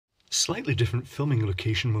Slightly different filming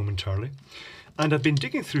location momentarily. And I've been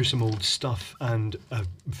digging through some old stuff and I've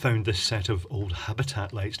found this set of old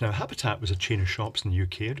Habitat lights. Now, Habitat was a chain of shops in the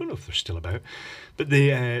UK. I don't know if they're still about, but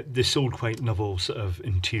they sold quite novel sort of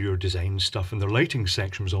interior design stuff, and their lighting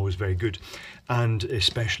section was always very good. And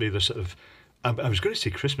especially the sort of, I was going to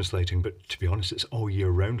say Christmas lighting, but to be honest, it's all year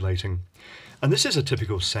round lighting. And this is a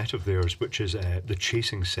typical set of theirs, which is the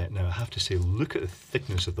chasing set. Now, I have to say, look at the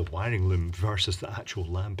thickness of the wiring loom versus the actual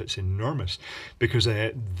lamp. It's enormous because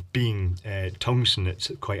being tungsten,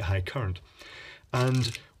 it's quite high current.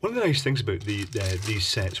 And one of the nice things about these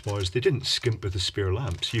sets was they didn't skimp with the spare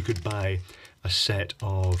lamps. You could buy a set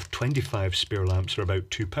of 25 spare lamps for about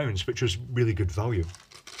 £2, which was really good value.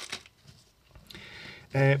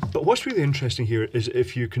 But what's really interesting here is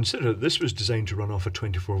if you consider that this was designed to run off a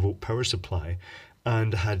 24-volt power supply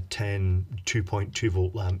and had 10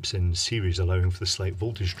 2.2-volt lamps in series, allowing for the slight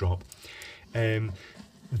voltage drop.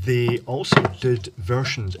 They also did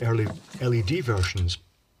versions, early LED versions.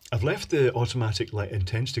 I've left the automatic light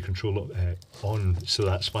intensity control on, so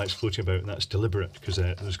that's why it's floating about, and that's deliberate because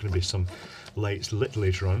there's going to be some lights lit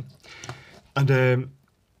later on. And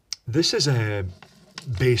this is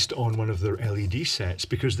based on one of their LED sets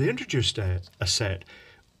because they introduced a set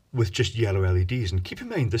with just yellow LEDs. And keep in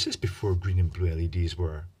mind, this is before green and blue LEDs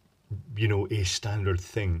were, you know, a standard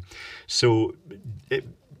thing. So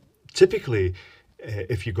typically,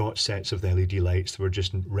 if you got sets of the LED lights, they were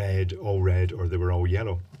just red, or they were all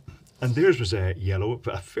yellow. And theirs was yellow,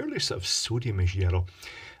 but a fairly sort of sodiumish yellow.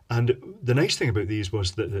 And the nice thing about these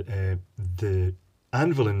was that the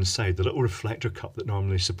anvil inside, the little reflector cup that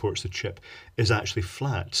normally supports the chip, is actually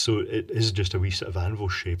flat. So it is just a wee sort of anvil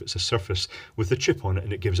shape. It's a surface with the chip on it,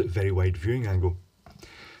 and it gives it very wide viewing angle.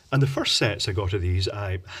 And the first sets I got of these,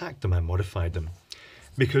 I hacked them, I modified them,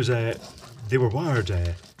 because they were wired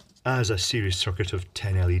as a series circuit of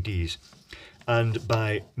 10 LEDs. And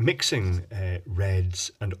by mixing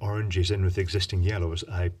reds and oranges in with the existing yellows,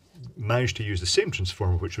 I managed to use the same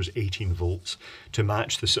transformer, which was 18 volts, to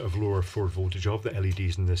match the sort of lower forward voltage of the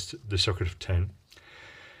LEDs in the circuit of 10.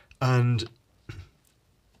 And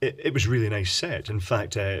it was a really nice set. In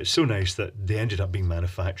fact, so nice that they ended up being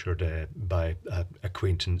manufactured by an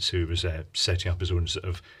acquaintance who was setting up his own sort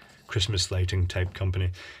of Christmas lighting type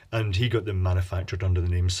company, and he got them manufactured under the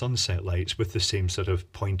name Sunset Lights with the same sort of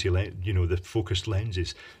pointy, you know, the focused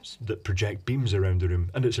lenses that project beams around the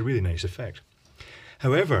room, and it's a really nice effect.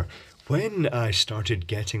 However, when I started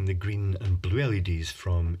getting the green and blue LEDs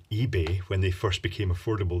from eBay, when they first became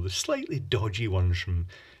affordable, the slightly dodgy ones from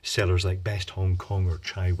sellers like Best Hong Kong or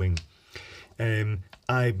Chai Wing,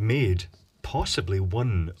 I made possibly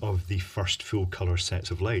one of the first full colour sets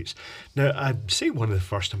of lights. Now, I'd say one of the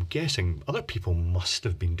first. I'm guessing other people must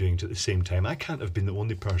have been doing it at the same time. I can't have been the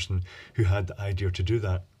only person who had the idea to do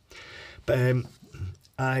that. But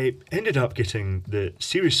I ended up getting the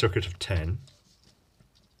series circuit of 10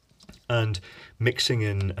 and mixing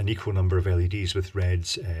in an equal number of LEDs with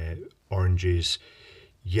reds, oranges,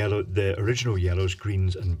 yellow, the original yellows,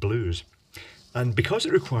 greens and blues. And because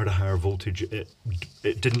it required a higher voltage, it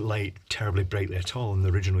didn't light terribly brightly at all in the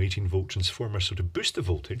original 18-volt transformer. So to boost the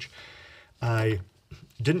voltage, I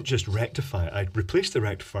didn't just rectify it. I replaced the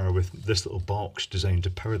rectifier with this little box designed to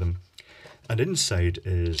power them. And inside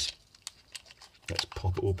is, let's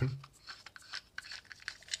pop it open,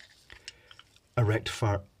 a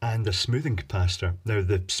rectifier and a smoothing capacitor. Now,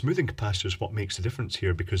 the smoothing capacitor is what makes the difference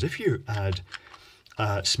here, because if you add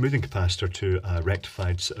a smoothing capacitor to a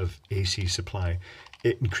rectified sort of AC supply,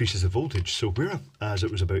 it increases the voltage. So whereas it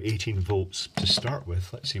was about 18 volts to start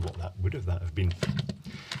with, let's see what that would have been.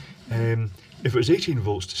 If it was 18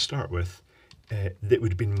 volts to start with, that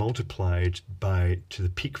would have been multiplied to the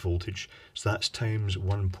peak voltage. So that's times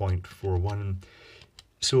 1.41.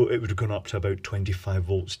 So it would have gone up to about 25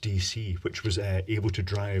 volts DC, which was able to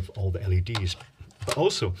drive all the LEDs. But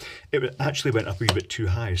also, it actually went up a wee bit too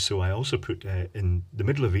high, so I also put in the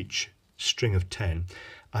middle of each string of 10,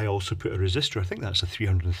 I also put a resistor. I think that's a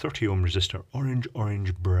 330 ohm resistor, orange,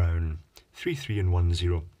 orange, brown,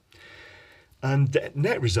 3310. And the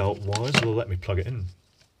net result was, well, let me plug it in.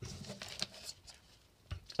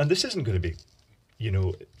 And this isn't going to be, you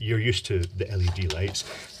know, you're used to the LED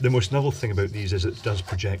lights. The most novel thing about these is it does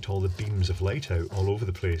project all the beams of light out all over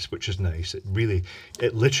the place, which is nice.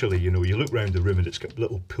 It literally, you know, you look around the room and it's got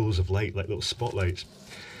little pools of light, like little spotlights.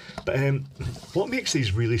 But what makes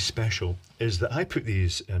these really special is that I put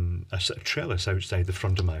these in a sort of trellis outside the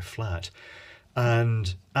front of my flat.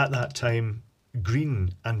 And at that time,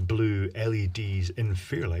 green and blue LEDs in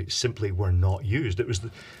Fairlight simply were not used. It was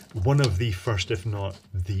one of the first, if not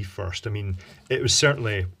the first. I mean, it was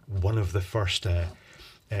certainly one of the first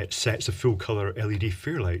sets of full colour LED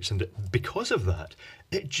Fairlights, and because of that,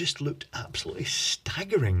 it just looked absolutely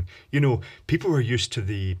staggering. You know, people were used to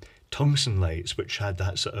the tungsten lights, which had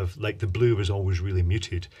that sort of, like, the blue was always really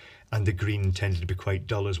muted and the green tended to be quite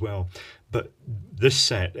dull as well. But this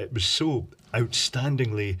set, it was so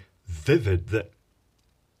outstandingly vivid that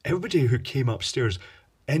everybody who came upstairs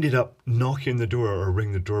ended up knocking the door or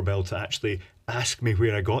ring the doorbell to actually ask me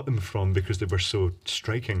where I got them from, because they were so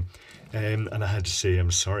striking. And I had to say,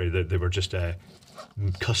 I'm sorry, that they were just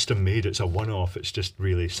custom made. It's a one-off. It's just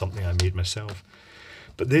really something I made myself.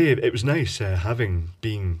 But it was nice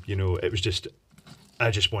you know, it was just,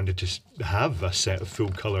 I just wanted to have a set of full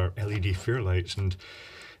colour LED Fairlights, and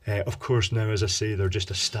of course now, as I say, they're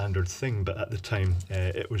just a standard thing, but at the time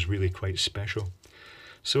it was really quite special.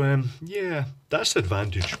 So yeah, that's the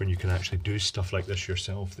advantage when you can actually do stuff like this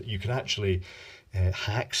yourself, that you can actually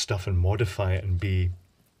hack stuff and modify it and be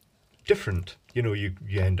different. You know, you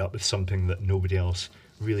end up with something that nobody else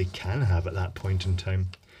really can have at that point in time.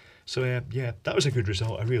 So yeah, that was a good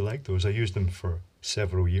result. I really liked those. I used them for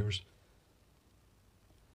several years.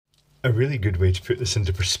 A really good way to put this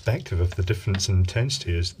into perspective of the difference in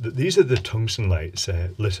intensity is that these are the tungsten lights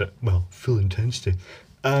lit at, well, full intensity.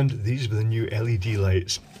 And these were the new LED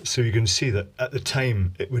lights. So you can see that at the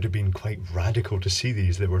time it would have been quite radical to see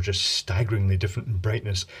these. They were just staggeringly different in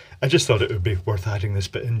brightness. I just thought it would be worth adding this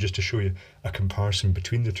bit in just to show you a comparison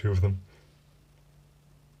between the two of them.